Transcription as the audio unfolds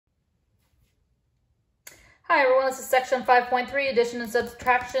Hi everyone, this is section 5.3, addition and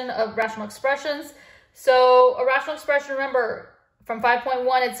subtraction of rational expressions. So a rational expression, remember, from 5.1,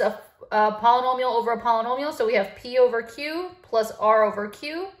 it's a polynomial over a polynomial. So we have P over Q plus R over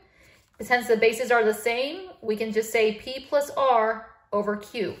Q. Since the bases are the same, we can just say P plus R over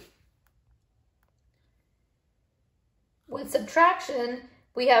Q. With subtraction,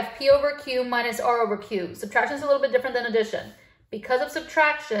 we have P over Q minus R over Q. Subtraction is a little bit different than addition. Because of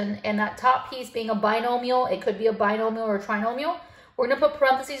subtraction and that top piece being a binomial, it could be a binomial or a trinomial, we're going to put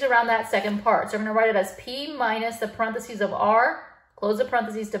parentheses around that second part. So we're going to write it as P minus the parentheses of R, close the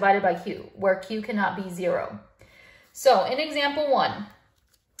parentheses, divided by Q, where Q cannot be 0. So in example 1,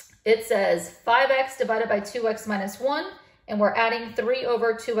 it says 5x divided by 2x minus 1, and we're adding 3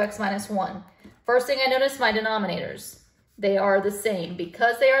 over 2x minus 1. First thing I notice, my denominators. They are the same.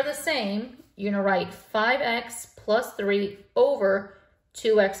 Because they are the same, you're going to write 5x plus 3 over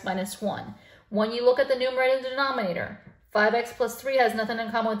 2x minus 1. When you look at the numerator and denominator, 5x plus 3 has nothing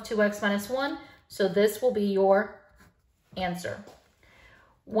in common with 2x minus 1, so this will be your answer.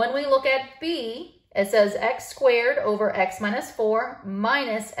 When we look at B, it says x squared over x minus 4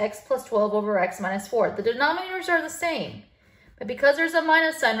 minus x plus 12 over x minus 4. The denominators are the same, but because there's a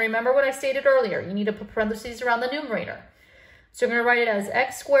minus sign, remember what I stated earlier, you need to put parentheses around the numerator. So we're going to write it as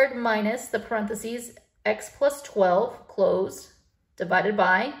x squared minus the parentheses x plus 12, close, divided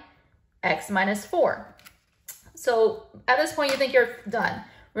by x minus 4. So at this point, you think you're done.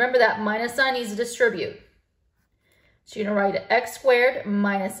 Remember that minus sign needs to distribute. So you're going to write x squared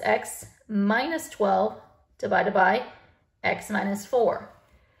minus x minus 12 divided by x minus 4.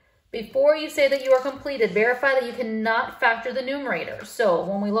 Before you say that you are completed, verify that you cannot factor the numerator. So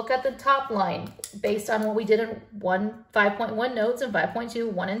when we look at the top line, based on what we did in 5.1 notes and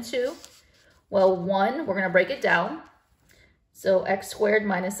 5.2, 1 and 2, well, 1, we're going to break it down. So x squared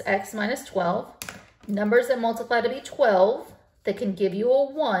minus x minus 12. Numbers that multiply to be 12 that can give you a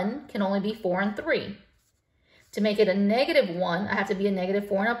 1 can only be 4 and 3. To make it a negative 1, I have to be a negative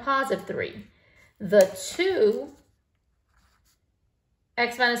 4 and a positive 3. The 2,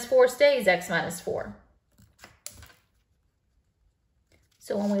 x minus 4 stays x minus 4.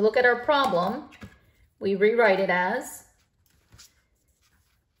 So when we look at our problem, we rewrite it as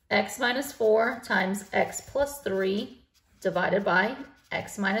x minus 4 times x plus 3 divided by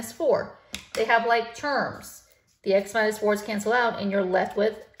x minus 4. They have like terms. The x minus 4s cancel out and you're left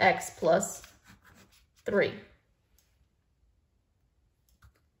with x plus 3.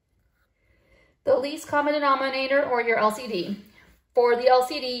 The least common denominator, or your LCD. For the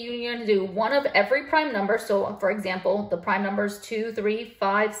LCD, you're going to do one of every prime number. So for example, the prime numbers 2, 3,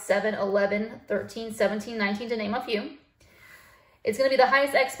 5, 7, 11, 13, 17, 19, to name a few. It's going to be the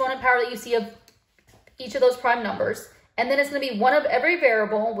highest exponent power that you see of each of those prime numbers. And then it's going to be one of every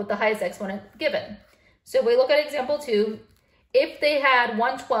variable with the highest exponent given. So if we look at example 2, if they had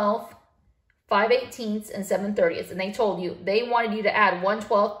 1/12, 5/18, and 7/30, and they told you they wanted you to add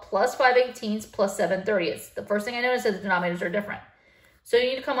 1/12 plus 5/18 plus 7/30, the first thing I noticed is the denominators are different. So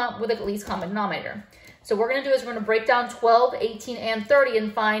you need to come up with a least common denominator. So what we're going to do is we're going to break down 12, 18, and 30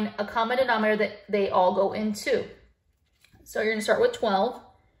 and find a common denominator that they all go into. So you're going to start with 12.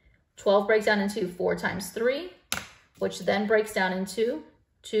 12 breaks down into 4 times 3, which then breaks down into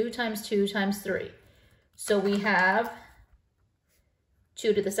 2 times 2 times 3. So we have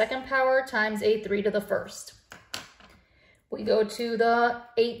 2 to the second power times a 3 to the first. We go to the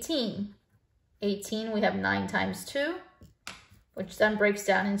 18. 18, we have 9 times 2, which then breaks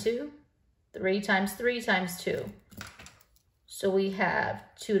down into 3 times 3 times 2. So we have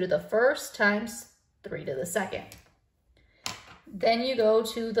 2 to the first times 3 to the second. Then you go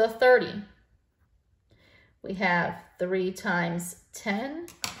to the 30. We have 3 times 10,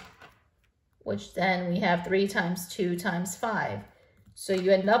 which then we have 3 times 2 times 5. So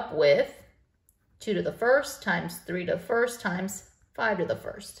you end up with 2 to the first times 3 to the first times 5 to the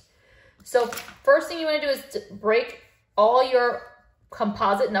first. So first thing you want to do is to break all your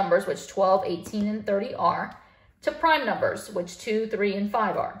composite numbers, which 12, 18, and 30 are, to prime numbers, which 2, 3, and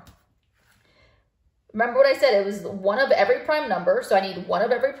 5 are. Remember what I said, it was one of every prime number, so I need one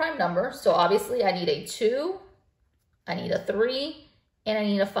of every prime number. So obviously I need a 2, I need a 3, and I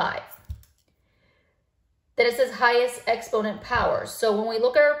need a 5. Then it says highest exponent power. So when we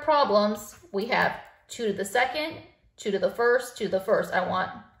look at our problems, we have 2 to the second, 2 to the first, 2 to the first. I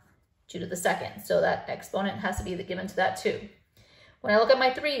want 2 to the second, so that exponent has to be given to that 2. When I look at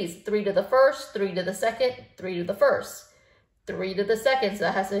my 3s, 3 to the first, 3 to the second, 3 to the first. 3 to the second, so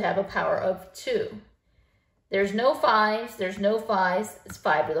that has to have a power of 2. There's no 5s, there's no 5s, it's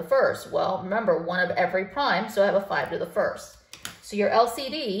 5 to the first. Well, remember, one of every prime, so I have a 5 to the first. So your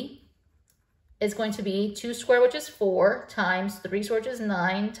LCD is going to be 2 squared, which is 4, times 3 squared, which is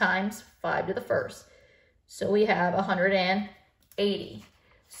 9, times 5 to the first. So we have 180.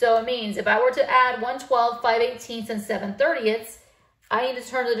 So it means if I were to add 112, 5/18, and 7/30, I need to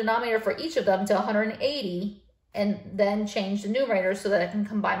turn the denominator for each of them to 180 and then change the numerator so that I can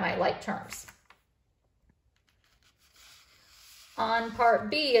combine my like terms. On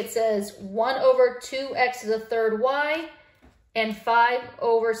part B, it says 1 over 2x to the third y and 5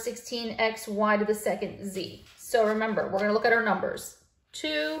 over 16x y to the second z. So remember, we're going to look at our numbers,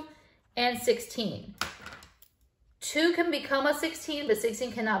 2 and 16. 2 can become a 16, but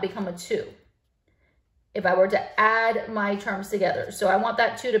 16 cannot become a 2 if I were to add my terms together. So I want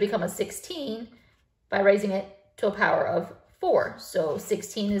that 2 to become a 16 by raising it to a power of 4. So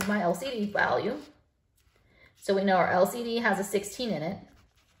 16 is my LCD value. So we know our LCD has a 16 in it.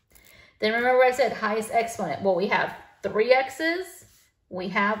 Then remember I said highest exponent. Well, we have 3 x's, we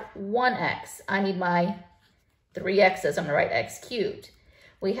have 1 x. I need my 3 x's. I'm going to write x cubed.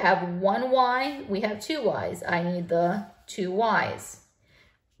 We have 1 y, we have 2 y's. I need the 2 y's.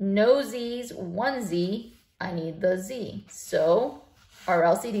 No z's, 1 z, I need the z. So our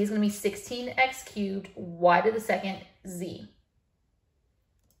LCD is going to be 16x cubed, y to the second z.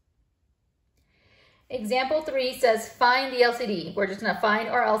 Example 3 says find the LCD. We're just going to find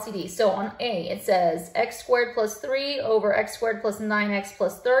our LCD. So on A, it says x squared plus 3 over x squared plus 9x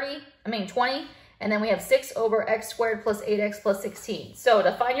plus 20. And then we have 6 over x squared plus 8x plus 16. So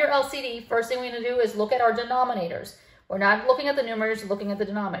to find your LCD, first thing we're going to do is look at our denominators. We're not looking at the numerators, we're looking at the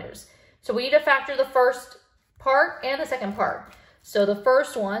denominators. So we need to factor the first part and the second part. So the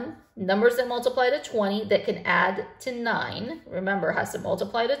first one, numbers that multiply to 20 that can add to 9. Remember, it has to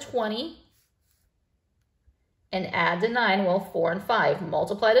multiply to 20 and add to 9. Well, 4 and 5.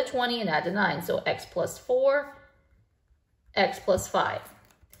 Multiply to 20 and add to 9. So x plus 4, x plus 5.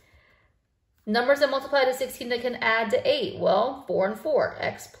 Numbers that multiply to 16 that can add to 8. Well, 4 and 4.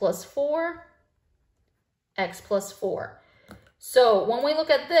 X plus 4, x plus 4. So when we look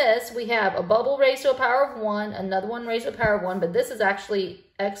at this, we have a bubble raised to a power of 1, another one raised to a power of 1, but this is actually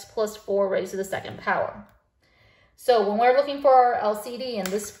x plus 4 raised to the second power. So when we're looking for our LCD in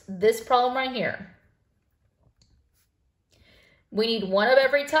this problem right here, we need one of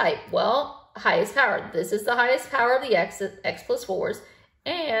every type. Well, highest power. This is the highest power of the x plus 4s,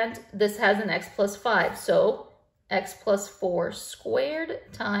 and this has an x plus 5. So x plus 4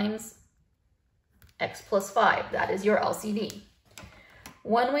 squared times x plus 5. That is your LCD.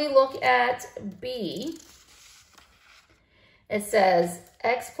 When we look at B, it says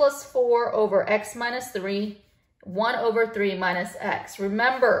x plus 4 over x minus 3, 1 over 3 minus x.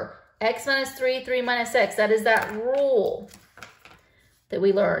 Remember, x minus 3, 3 minus x, that is that rule that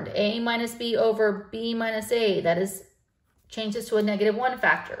we learned. A minus B over B minus A, that is changes to a -1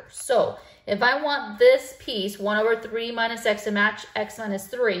 factor. So if I want this piece, 1 over 3 minus x, to match x minus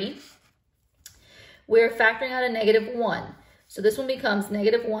 3, we're factoring out a -1. So this one becomes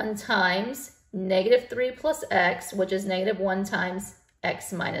 -1 times -3 plus x, which is -1 times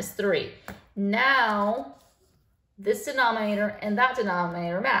x minus 3. Now, this denominator and that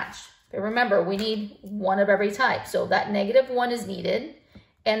denominator match. But remember, we need one of every type. So that -1 is needed,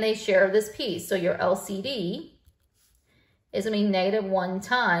 and they share this piece. So your LCD is going to be -1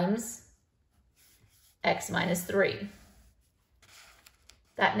 times x minus 3.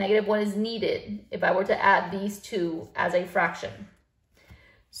 That -1 is needed if I were to add these two as a fraction.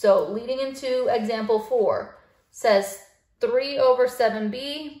 So leading into example 4, says 3 over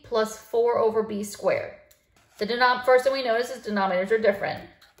 7b plus 4 over b squared. The first thing we notice is denominators are different.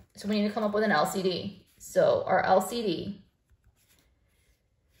 So we need to come up with an LCD. So our LCD,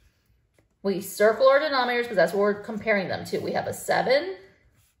 we circle our denominators because that's what we're comparing them to. We have a 7b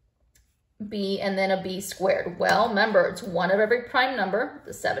and then a b squared. Well, remember, it's one of every prime number.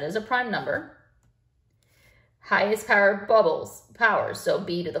 The 7 is a prime number. Highest power powers. So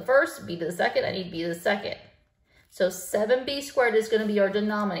b to the first, b to the second, I need b to the second. So 7b squared is going to be our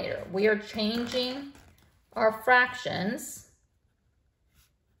denominator. We are changing our fractions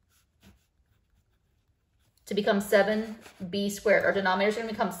to become 7b squared. Our denominator is going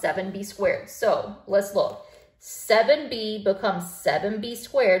to become 7b squared. So let's look. 7b becomes 7b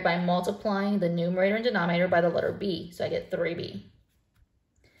squared by multiplying the numerator and denominator by the letter b. So I get 3b.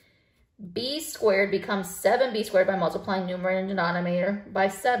 B squared becomes 7b squared by multiplying numerator and denominator by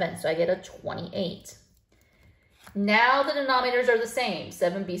 7. So I get a 28. Now the denominators are the same.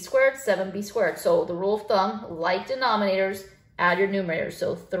 7b squared, 7b squared. So the rule of thumb, like denominators, add your numerators.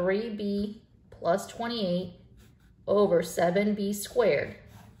 So 3b plus 28 over 7b squared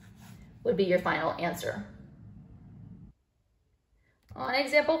would be your final answer. On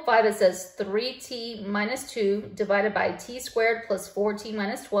example 5, it says 3t minus 2 divided by t squared plus 4t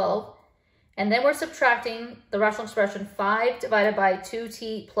minus 12. And then we're subtracting the rational expression 5 divided by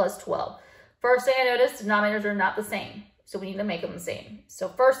 2t plus 12. First thing I noticed, denominators are not the same. So we need to make them the same. So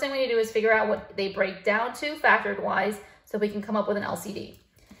first thing we need to do is figure out what they break down to factored-wise so we can come up with an LCD.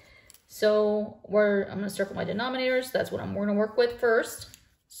 So I'm going to circle my denominators. That's what I'm going to work with first.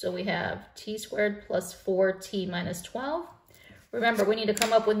 So we have t squared plus 4t minus 12. Remember, we need to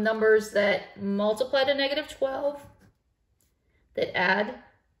come up with numbers that multiply to negative 12, that add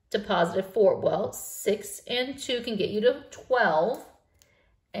to positive 4. Well, 6 and 2 can get you to 12.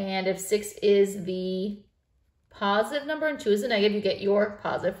 And if 6 is the positive number and 2 is the negative, you get your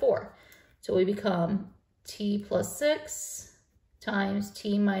positive 4. So we become t plus 6 times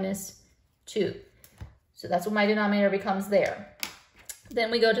t minus 2. So that's what my denominator becomes there. Then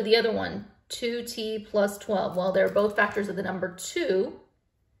we go to the other one, 2t plus 12. Well, they're both factors of the number 2.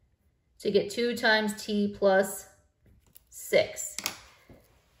 So you get 2 times t plus 6.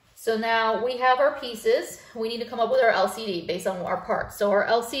 So now we have our pieces. We need to come up with our LCD based on our parts. So our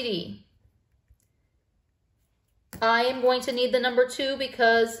LCD, I am going to need the number 2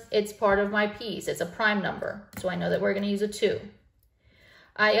 because it's part of my piece. It's a prime number. So I know that we're going to use a 2.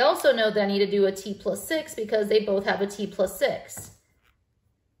 I also know that I need to do a t plus 6 because they both have a t plus 6.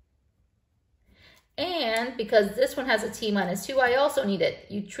 And because this one has a t minus 2, I also need it.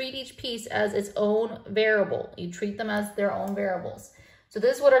 You treat each piece as its own variable. You treat them as their own variables. So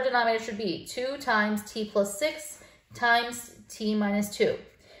this is what our denominator should be. 2 times t plus 6 times t minus 2.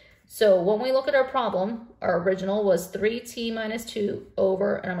 So when we look at our problem, our original was 3t minus 2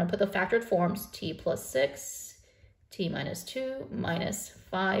 over, and I'm going to put the factored forms, t plus 6, t minus 2 minus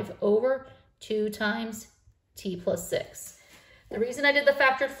 5 over 2 times t plus 6. The reason I did the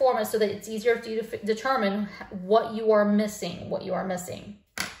factored form is so that it's easier for you to determine what you are missing,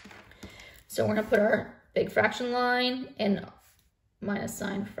 So we're going to put our big fraction line and minus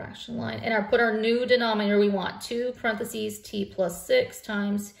sign fraction line, and put our new denominator we want, 2 parentheses t plus 6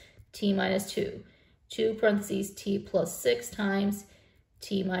 times t minus 2. 2 parentheses t plus 6 times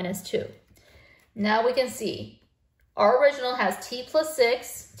t minus 2. Now we can see our original has t plus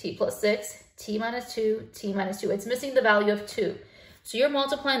 6, t plus 6, t minus 2, t minus 2. It's missing the value of 2. So you're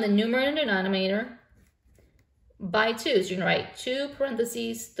multiplying the numerator and denominator by 2. So you're going to write 2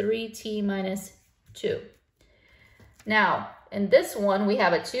 parentheses 3t minus 2. Now, in this one, we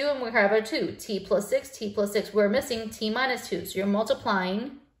have a 2 and we have a 2. T plus 6, t plus 6. We're missing t minus 2. So you're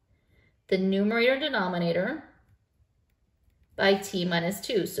multiplying the numerator and denominator by t minus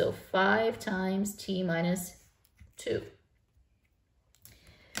 2. So 5 times t minus 2.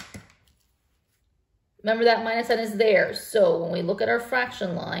 Remember that minus sign is there. So when we look at our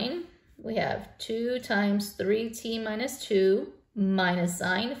fraction line, we have 2 times 3t minus 2 minus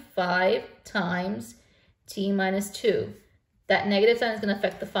sign 5 times t minus 2. That negative sign is going to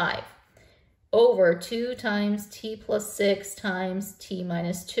affect the 5 over 2 times t plus 6 times t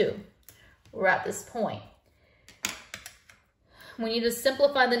minus 2. We're at this point. We need to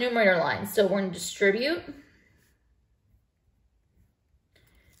simplify the numerator line. So we're going to distribute.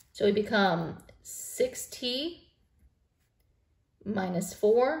 So we become 6t minus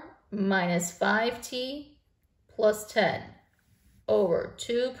 4 minus 5t plus 10 over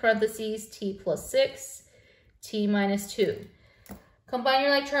 2 parentheses t plus 6, t minus 2. Combine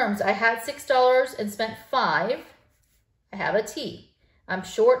your like terms. I had $6 and spent 5. I have a t. I'm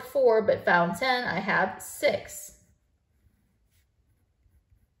short 4 but found 10. I have 6.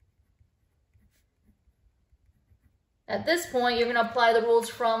 At this point, you're going to apply the rules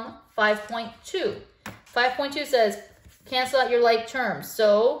from 5.2. 5.2 says cancel out your like terms.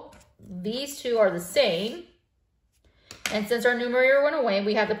 So these two are the same. And since our numerator went away,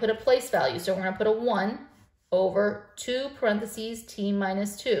 we have to put a place value. So we're going to put a 1 over 2 parentheses t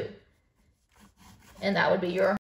minus 2. And that would be your